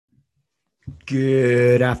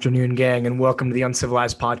Good afternoon, gang, and welcome to the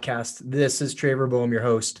Uncivilized Podcast. This is Trevor Boehm, your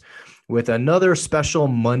host, with another special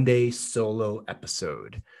Monday solo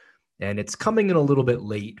episode. And it's coming in a little bit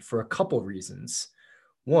late for a couple reasons.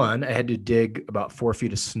 One, I had to dig about 4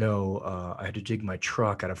 feet of snow. I had to dig my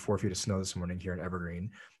truck out of 4 feet of snow this morning here in Evergreen,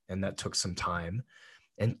 and that took some time.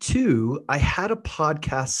 And two, I had a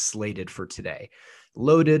podcast slated for today,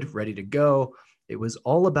 loaded, ready to go. It was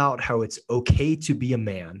all about how it's okay to be a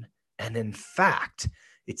man. And in fact,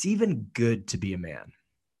 it's even good to be a man.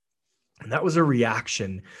 And that was a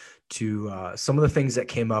reaction to some of the things that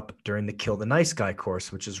came up during the Kill the Nice Guy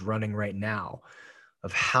course, which is running right now,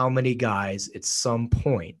 of how many guys at some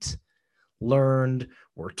point learned,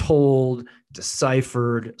 were told,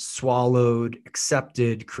 deciphered, swallowed,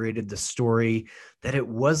 accepted, created the story that it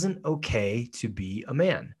wasn't okay to be a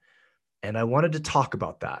man. And I wanted to talk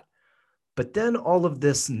about that. But then all of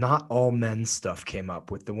this not all men stuff came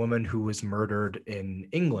up with the woman who was murdered in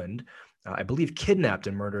England, I believe kidnapped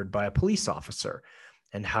and murdered by a police officer,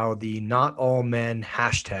 and how the not all men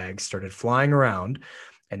hashtag started flying around,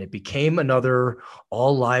 and it became another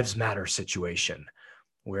all lives matter situation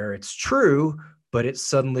where it's true, but it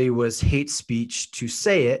suddenly was hate speech to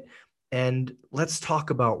say it. And let's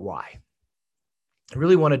talk about why. I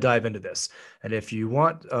really want to dive into this. And if you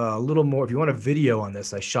want a little more, if you want a video on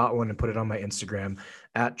this, I shot one and put it on my Instagram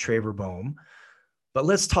at Trevor Boehm. But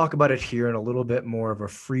let's talk about it here in a little bit more of a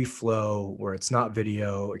free flow where it's not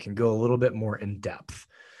video. It can go a little bit more in depth.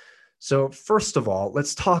 So, first of all,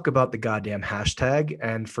 let's talk about the goddamn hashtag.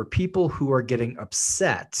 And for people who are getting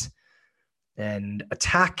upset and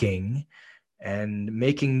attacking and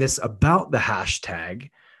making this about the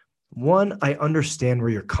hashtag, one, I understand where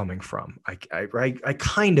you're coming from. I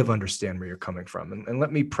kind of understand where you're coming from. And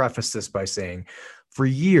let me preface this by saying for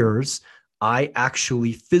years, I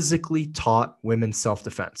actually physically taught women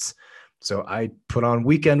self-defense. So I put on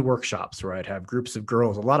weekend workshops where I'd have groups of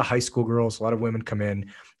girls, a lot of high school girls, a lot of women come in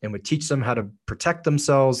and would teach them how to protect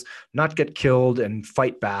themselves, not get killed, and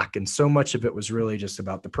fight back. And so much of it was really just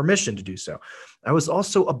about the permission to do so. I was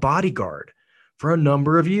also a bodyguard for a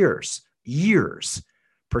number of years,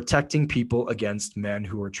 protecting people against men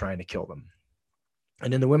who were trying to kill them.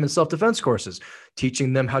 And in the women's self-defense courses,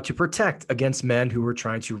 teaching them how to protect against men who were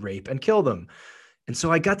trying to rape and kill them. And so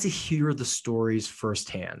I got to hear the stories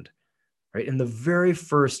firsthand, right? In the very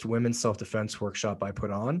first women's self-defense workshop I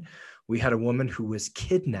put on, we had a woman who was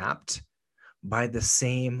kidnapped by the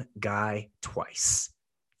same guy twice.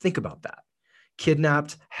 Think about that.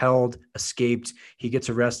 Kidnapped, held, escaped. He gets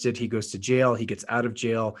arrested. He goes to jail. He gets out of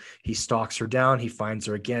jail. He stalks her down. He finds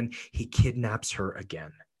her again. He kidnaps her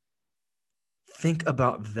again. Think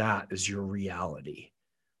about that as your reality,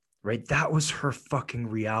 right? That was her fucking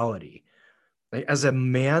reality. Like, as a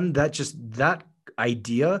man, that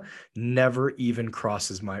idea never even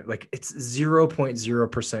crosses my, like, it's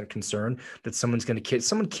 0.0% concern that someone's going to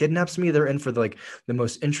someone kidnaps me. They're in for the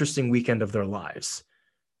most interesting weekend of their lives.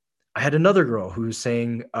 I had another girl who's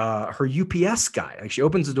saying her UPS guy, like, she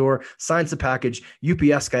opens the door, signs the package,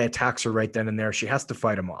 UPS guy attacks her right then and there. She has to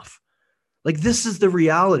fight him off. Like, this is the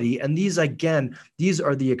reality. And these are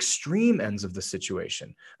the extreme ends of the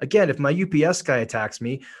situation. Again, if my UPS guy attacks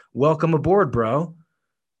me, welcome aboard, bro.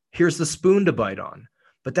 Here's the spoon to bite on.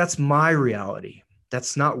 But that's my reality.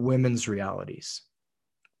 That's not women's realities.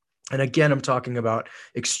 And again, I'm talking about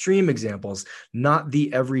extreme examples, not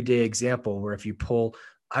the everyday example where if you pull,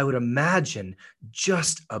 I would imagine,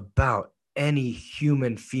 just about any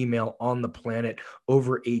human female on the planet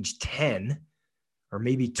over age 10 or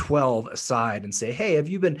maybe 12 aside and say, hey, have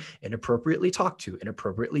you been inappropriately talked to,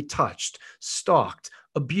 inappropriately touched, stalked,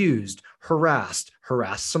 abused, harassed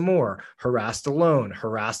some more, harassed alone,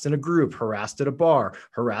 harassed in a group, harassed at a bar,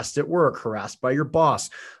 harassed at work, harassed by your boss,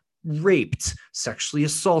 raped, sexually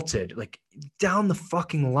assaulted, like, down the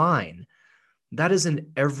fucking line. That is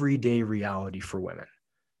an everyday reality for women.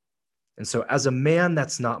 And so as a man,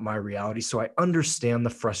 that's not my reality. So I understand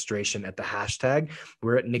the frustration at the hashtag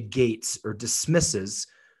where it negates or dismisses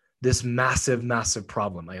this massive, massive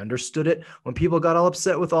problem. I understood it when people got all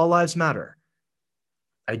upset with All Lives Matter.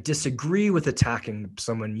 I disagree with attacking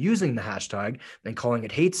someone using the hashtag and calling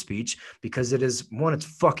it hate speech because it is, one, it's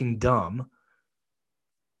fucking dumb,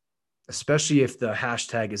 especially if the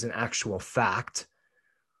hashtag is an actual fact.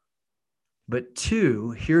 But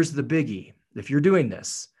two, here's the biggie. If you're doing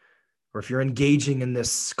this, or if you're engaging in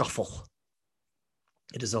this scuffle,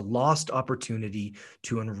 it is a lost opportunity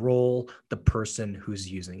to enroll the person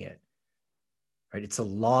who's using it, right? It's a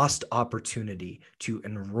lost opportunity to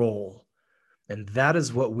enroll. And that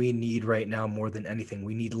is what we need right now more than anything.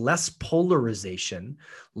 We need less polarization,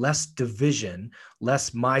 less division,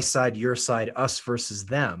 less my side, your side, us versus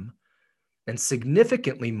them, and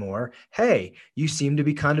significantly more, hey, you seem to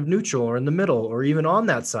be kind of neutral or in the middle or even on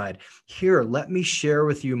that side. Here, let me share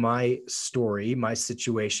with you my story, my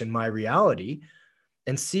situation, my reality,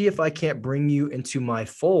 and see if I can't bring you into my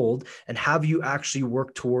fold and have you actually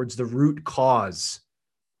work towards the root cause.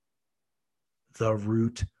 The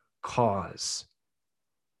root cause.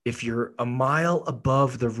 If you're a mile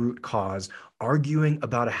above the root cause, arguing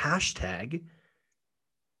about a hashtag,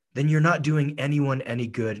 then you're not doing anyone any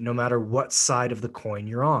good, no matter what side of the coin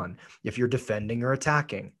you're on. If you're defending or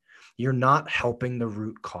attacking, you're not helping the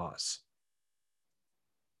root cause.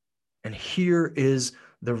 And here is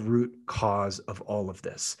the root cause of all of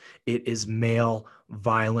this. It is male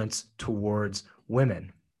violence towards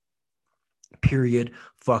women. Period.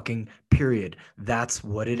 Fucking period. That's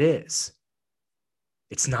what it is.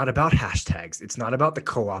 It's not about hashtags. It's not about the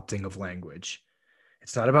co-opting of language.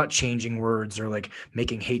 It's not about changing words or like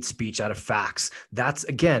making hate speech out of facts. That's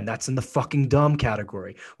in the fucking dumb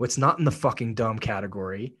category. What's not in the fucking dumb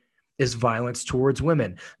category is violence towards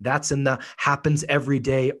women. That's in the happens every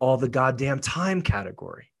day, all the goddamn time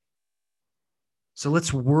category. So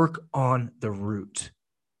let's work on the root.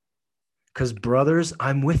 Because brothers,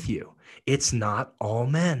 I'm with you. It's not all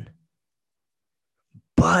men.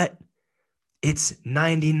 But it's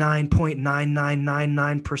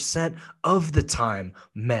 99.9999% of the time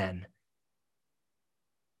men.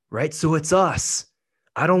 Right? So it's us.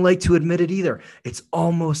 I don't like to admit it either. It's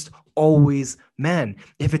almost always men.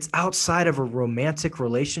 If it's outside of a romantic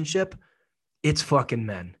relationship, it's fucking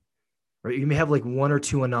men. Right? You may have like one or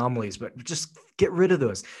two anomalies, but just get rid of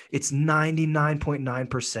those. It's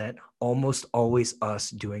 99.9% almost always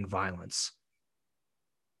us doing violence.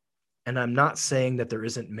 And I'm not saying that there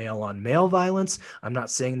isn't male on male violence. I'm not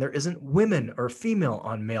saying there isn't women or female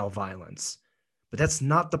on male violence. But that's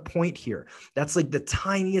not the point here. That's like the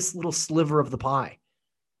tiniest little sliver of the pie.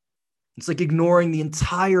 It's like ignoring the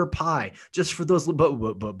entire pie just for those.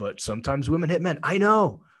 But sometimes women hit men. I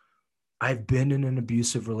know. I've been in an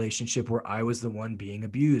abusive relationship where I was the one being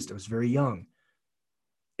abused. I was very young.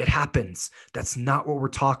 It happens. That's not what we're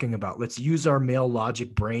talking about. Let's use our male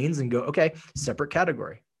logic brains and go, okay, separate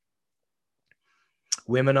category.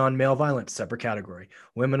 Women on male violence, separate category.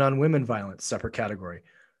 Women on women violence, separate category.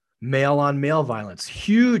 Male on male violence,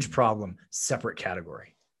 huge problem, separate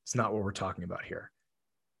category. It's not what we're talking about here.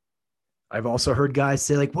 I've also heard guys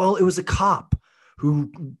say like, well, it was a cop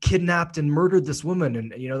who kidnapped and murdered this woman.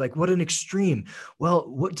 And, you know, like what an extreme. Well,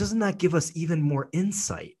 what doesn't that give us even more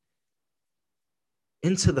insight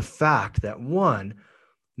into the fact that one,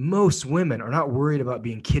 most women are not worried about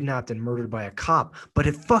being kidnapped and murdered by a cop, but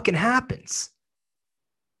it fucking happens.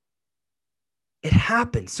 It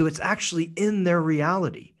happens. So it's actually in their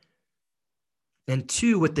reality. And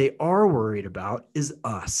two, what they are worried about is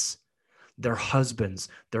us, their husbands,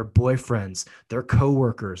 their boyfriends, their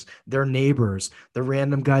coworkers, their neighbors, the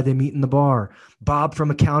random guy they meet in the bar, Bob from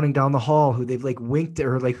accounting down the hall who they've like winked at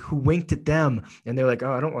or like who winked at them. And they're like,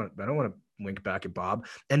 oh, I don't want to wink back at Bob.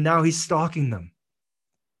 And now he's stalking them.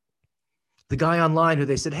 The guy online who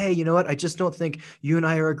they said, hey, you know what? I just don't think you and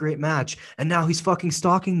I are a great match. And now he's fucking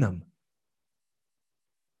stalking them.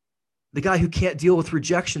 The guy who can't deal with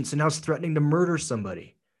rejection, so now is threatening to murder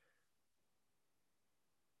somebody.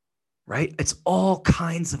 Right? It's all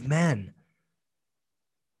kinds of men.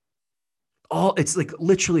 It's like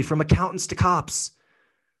literally from accountants to cops.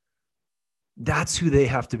 That's who they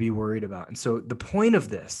have to be worried about. And so the point of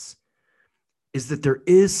this is that there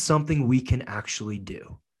is something we can actually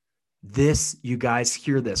do. This, you guys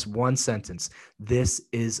hear this one sentence. This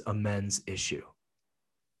is a men's issue.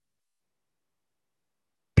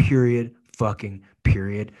 Period, fucking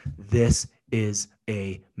period. This is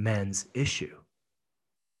a men's issue.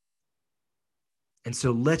 And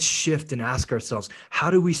so let's shift and ask ourselves, how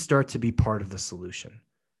do we start to be part of the solution?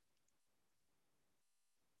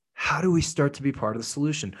 How do we start to be part of the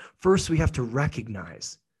solution? First, we have to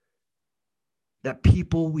recognize that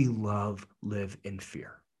people we love live in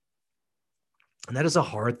fear. And that is a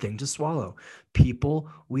hard thing to swallow. People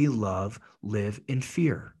we love live in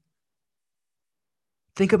fear.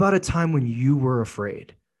 Think about a time when you were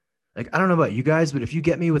afraid. Like, I don't know about you guys, but if you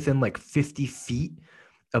get me within like 50 feet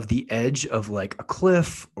of the edge of like a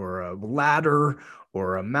cliff or a ladder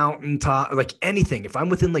or a mountaintop, like anything, if I'm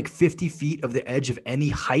within like 50 feet of the edge of any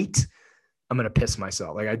height, I'm going to piss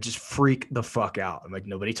myself. Like I just freak the fuck out. I'm like,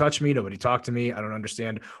 nobody touch me. Nobody talk to me. I don't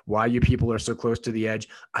understand why you people are so close to the edge.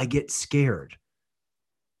 I get scared.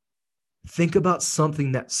 Think about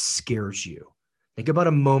something that scares you. Think about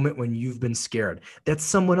a moment when you've been scared that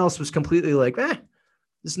someone else was completely like,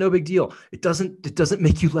 it's no big deal. It doesn't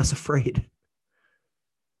make you less afraid.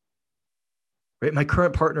 Right? My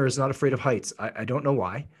current partner is not afraid of heights. I don't know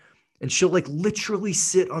why. And she'll like literally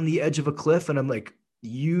sit on the edge of a cliff. And I'm like,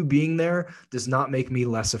 you being there does not make me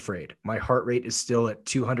less afraid. My heart rate is still at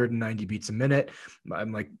 290 beats a minute.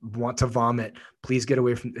 I'm like, want to vomit. Please get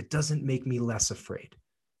away from it. Doesn't make me less afraid.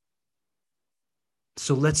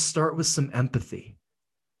 So let's start with some empathy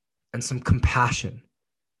and some compassion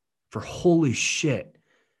for holy shit.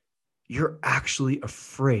 You're actually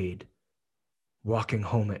afraid walking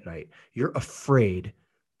home at night. You're afraid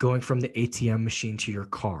going from the ATM machine to your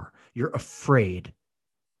car. You're afraid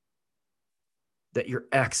that your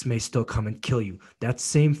ex may still come and kill you. That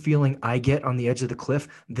same feeling I get on the edge of the cliff,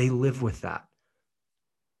 they live with that.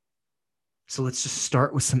 So let's just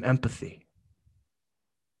start with some empathy.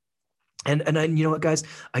 And you know what, guys?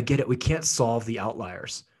 I get it. We can't solve the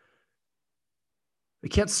outliers. We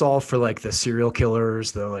can't solve for like the serial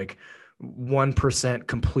killers, the like 1%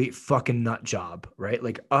 complete fucking nut job, right?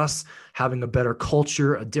 Like us having a better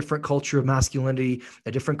culture, a different culture of masculinity,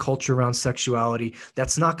 a different culture around sexuality.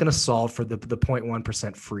 That's not going to solve for the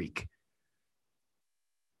 0.1% freak.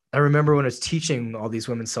 I remember when I was teaching all these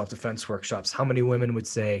women's self-defense workshops, how many women would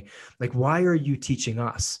say, like, why are you teaching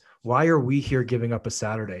us? Why are we here giving up a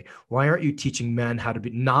Saturday? Why aren't you teaching men how to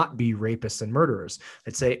not be rapists and murderers?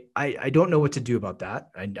 I'd say, I don't know what to do about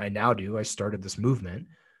that. I now do. I started this movement.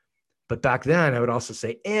 But back then I would also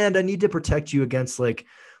say, and I need to protect you against like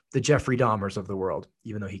the Jeffrey Dahmers of the world,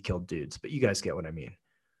 even though he killed dudes. But you guys get what I mean.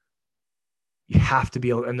 You have to be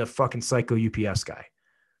able, and the fucking psycho UPS guy.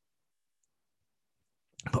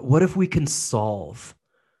 But what if we can solve?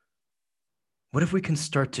 What if we can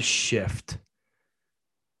start to shift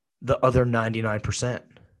the other 99%?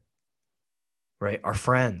 Right? Our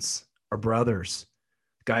friends, our brothers,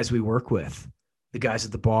 guys we work with, the guys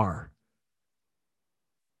at the bar.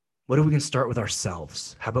 What if we can start with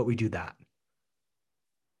ourselves? How about we do that?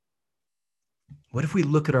 What if we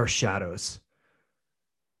look at our shadows?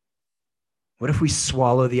 What if we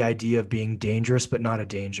swallow the idea of being dangerous but not a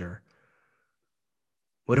danger?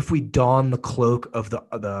 What if we don the cloak of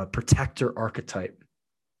the protector archetype?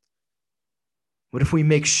 What if we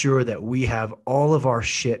make sure that we have all of our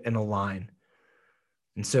shit in a line?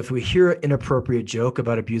 And so if we hear an inappropriate joke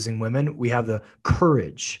about abusing women, we have the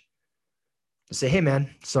courage to say, hey, man,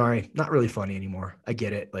 sorry, not really funny anymore. I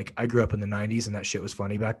get it. Like, I grew up in the 90s and that shit was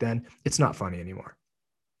funny back then. It's not funny anymore.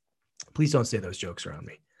 Please don't say those jokes around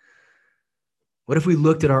me. What if we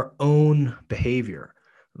looked at our own behavior?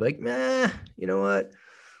 Like, you know what?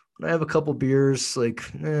 When I have a couple beers, like,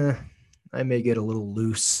 I may get a little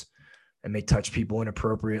loose. I may touch people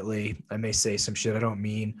inappropriately. I may say some shit I don't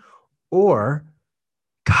mean. Or,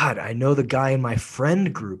 God, I know the guy in my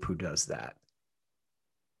friend group who does that.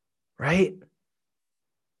 Right?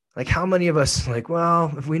 Like, how many of us, like,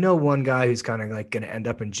 well, if we know one guy who's kind of like going to end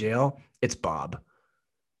up in jail, it's Bob.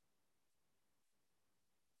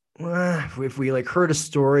 If we like heard a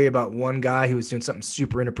story about one guy who was doing something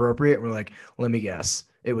super inappropriate, we're like, let me guess,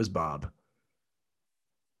 it was Bob.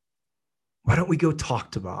 Why don't we go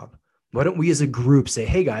talk to Bob? Why don't we as a group say,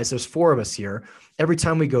 hey guys, there's 4 of us here. Every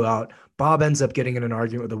time we go out, Bob ends up getting in an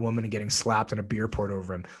argument with a woman and getting slapped and a beer poured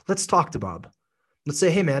over him. Let's talk to Bob. Let's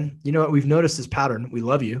say, hey man, you know what? We've noticed this pattern. We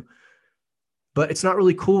love you, but it's not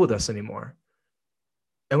really cool with us anymore.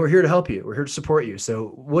 And we're here to help you. We're here to support you. So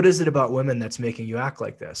what is it about women that's making you act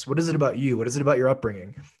like this? What is it about you? What is it about your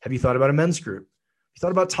upbringing? Have you thought about a men's group? Have you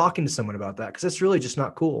thought about talking to someone about that? Because it's really just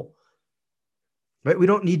not cool. Right? We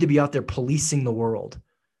don't need to be out there policing the world.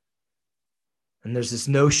 And there's this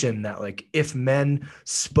notion that like, if men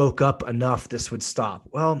spoke up enough, this would stop.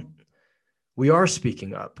 Well, we are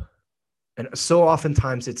speaking up. And so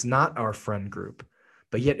oftentimes it's not our friend group.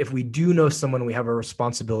 But yet if we do know someone, we have a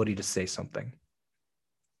responsibility to say something.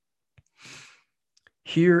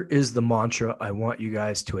 Here is the mantra I want you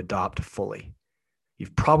guys to adopt fully.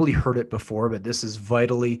 You've probably heard it before, but this is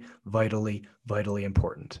vitally, vitally, vitally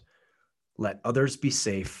important. Let others be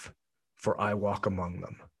safe, for I walk among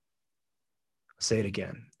them. Say it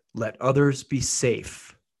again. Let others be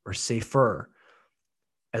safe or safer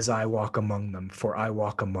as I walk among them, for I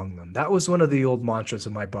walk among them. That was one of the old mantras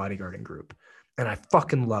of my bodyguarding group. And I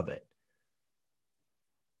fucking love it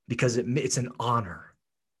because it's an honor.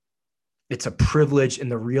 It's a privilege in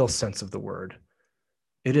the real sense of the word.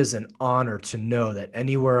 It is an honor to know that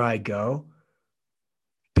anywhere I go,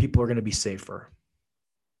 people are going to be safer.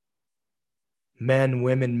 Men,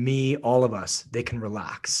 women, me, all of us, they can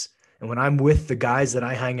relax. And when I'm with the guys that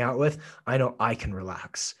I hang out with, I know I can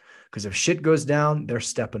relax. Because if shit goes down, they're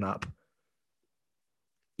stepping up.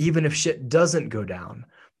 Even if shit doesn't go down,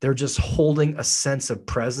 they're just holding a sense of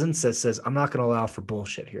presence that says, I'm not going to allow for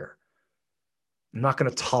bullshit here. I'm not going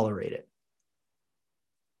to tolerate it.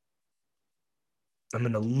 I'm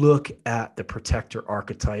going to look at the protector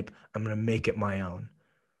archetype. I'm going to make it my own.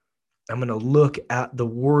 I'm going to look at the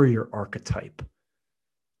warrior archetype.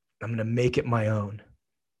 I'm going to make it my own.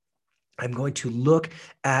 I'm going to look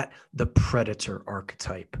at the predator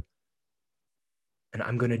archetype. And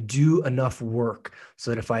I'm going to do enough work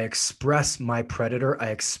so that if I express my predator,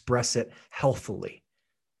 I express it healthily.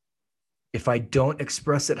 If I don't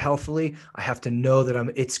express it healthily, I have to know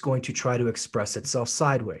that it's going to try to express itself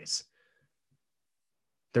sideways.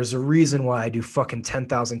 There's a reason why I do fucking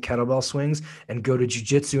 10,000 kettlebell swings and go to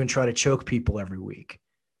jiu-jitsu and try to choke people every week.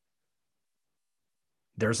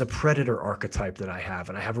 There's a predator archetype that I have,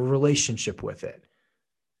 and I have a relationship with it.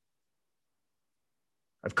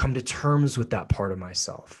 I've come to terms with that part of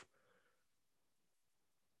myself.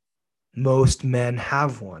 Most men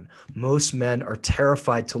have one. Most men are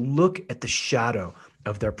terrified to look at the shadow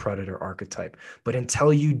of their predator archetype. But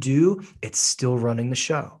until you do, it's still running the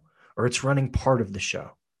show, or it's running part of the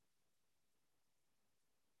show.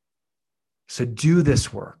 So do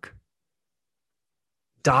this work.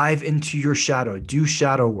 Dive into your shadow. Do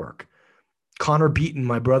shadow work. Connor Beaton,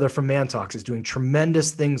 my brother from Man Talks, is doing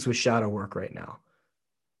tremendous things with shadow work right now.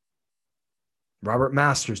 Robert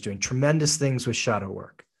Masters doing tremendous things with shadow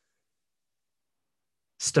work.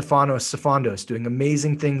 Stefanos Sifandos doing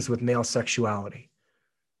amazing things with male sexuality.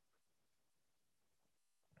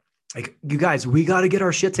 Like, you guys, we got to get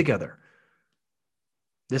our shit together.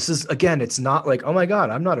 This is, again, it's not like, oh my God,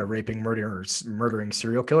 I'm not a raping, murdering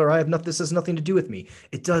serial killer. This has nothing to do with me.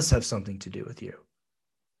 It does have something to do with you.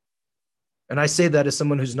 And I say that as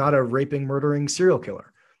someone who's not a raping, murdering serial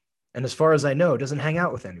killer. And as far as I know, doesn't hang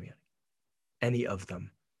out with any of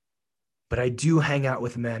them. But I do hang out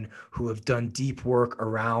with men who have done deep work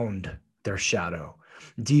around their shadow,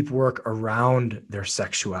 deep work around their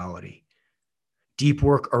sexuality, deep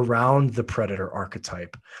work around the predator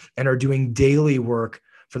archetype, and are doing daily work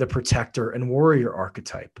for the protector and warrior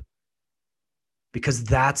archetype. Because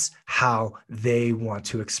that's how they want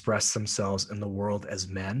to express themselves in the world as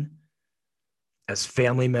men, as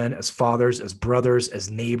family men, as fathers, as brothers, as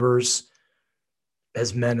neighbors,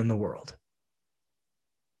 as men in the world.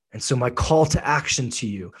 And so my call to action to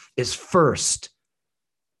you is, first,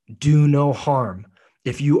 do no harm.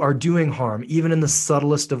 If you are doing harm, even in the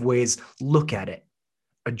subtlest of ways, look at it,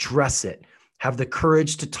 address it, have the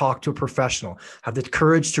courage to talk to a professional, have the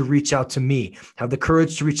courage to reach out to me, have the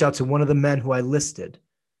courage to reach out to one of the men who I listed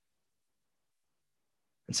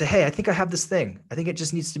and say, hey, I think I have this thing. I think it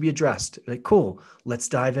just needs to be addressed. Like, cool, let's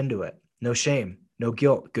dive into it. No shame, no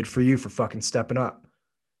guilt. Good for you for fucking stepping up.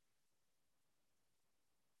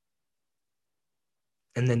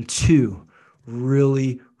 And then 2,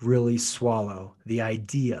 really, really swallow the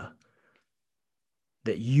idea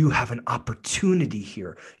that you have an opportunity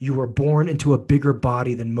here. You were born into a bigger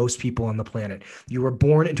body than most people on the planet. You were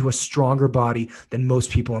born into a stronger body than most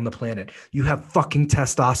people on the planet. You have fucking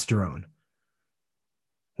testosterone,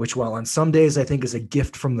 which, while on some days I think is a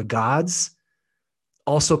gift from the gods,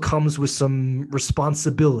 also comes with some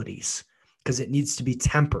responsibilities because it needs to be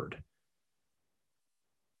tempered.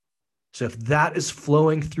 So if that is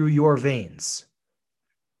flowing through your veins,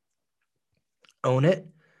 own it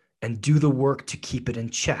and do the work to keep it in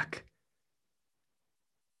check.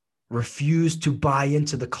 Refuse to buy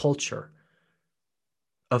into the culture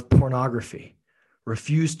of pornography.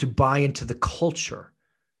 Refuse to buy into the culture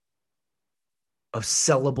of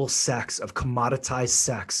sellable sex, of commoditized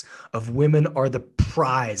sex, of women are the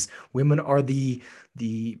prize. Women are the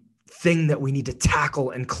thing that we need to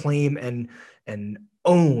tackle and claim and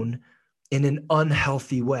own in an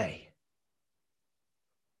unhealthy way.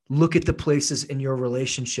 Look at the places in your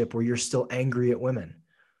relationship where you're still angry at women.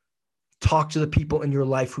 Talk to the people in your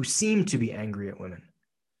life who seem to be angry at women.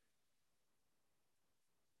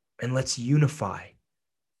 And let's unify.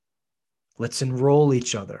 Let's enroll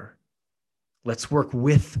each other. Let's work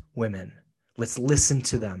with women. Let's listen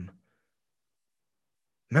to them.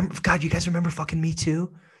 Remember, God, you guys remember fucking Me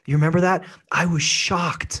Too? You remember that? I was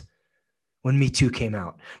shocked when Me Too came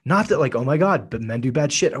out. Not that like, oh my God, but men do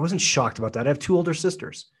bad shit. I wasn't shocked about that. I have 2 older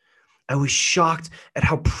sisters. I was shocked at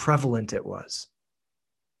how prevalent it was.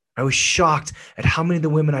 I was shocked at how many of the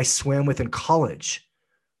women I swam with in college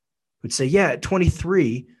would say, yeah, at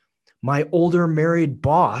 23, my older married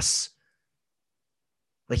boss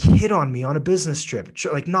like hit on me on a business trip,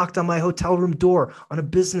 like knocked on my hotel room door on a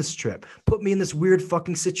business trip, put me in this weird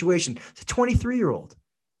fucking situation. It's a 23-year-old.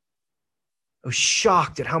 I was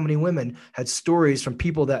shocked at how many women had stories from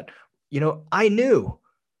people that, I knew,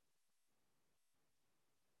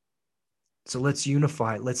 So let's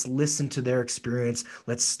unify. Let's listen to their experience.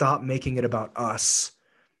 Let's stop making it about us.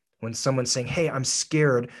 When someone's saying, hey, I'm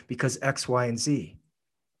scared because X, Y, and Z,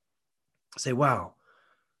 say, wow,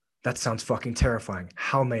 that sounds fucking terrifying.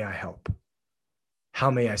 How may I help?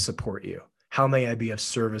 How may I support you? How may I be of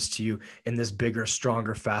service to you in this bigger,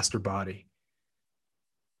 stronger, faster body?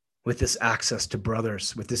 With this access to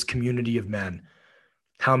brothers, with this community of men,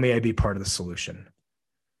 how may I be part of the solution?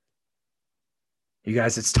 You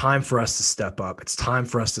guys, it's time for us to step up. It's time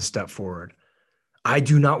for us to step forward. I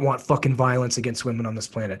do not want fucking violence against women on this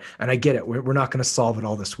planet. And I get it. We're not going to solve it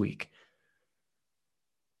all this week.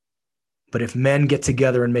 But if men get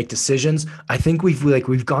together and make decisions, I think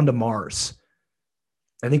we've gone to Mars.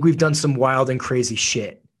 I think we've done some wild and crazy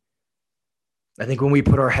shit. I think when we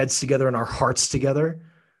put our heads together and our hearts together,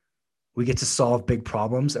 we get to solve big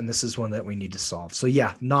problems. And this is one that we need to solve. So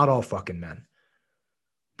yeah, not all fucking men,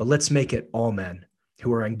 but let's make it all men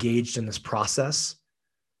who are engaged in this process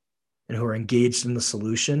and who are engaged in the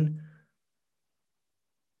solution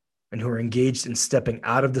and who are engaged in stepping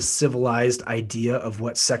out of the civilized idea of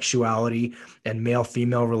what sexuality and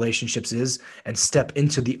male-female relationships is and step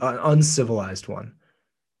into the uncivilized one.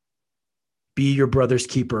 Be your brother's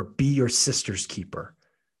keeper. Be your sister's keeper.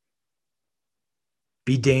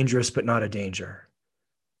 Be dangerous, but not a danger.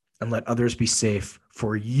 And let others be safe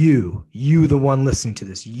for you. You, the one listening to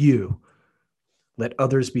this, you. Let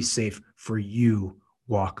others be safe for you.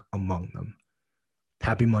 Walk among them.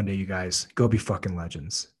 Happy Monday, you guys. Go be fucking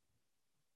legends.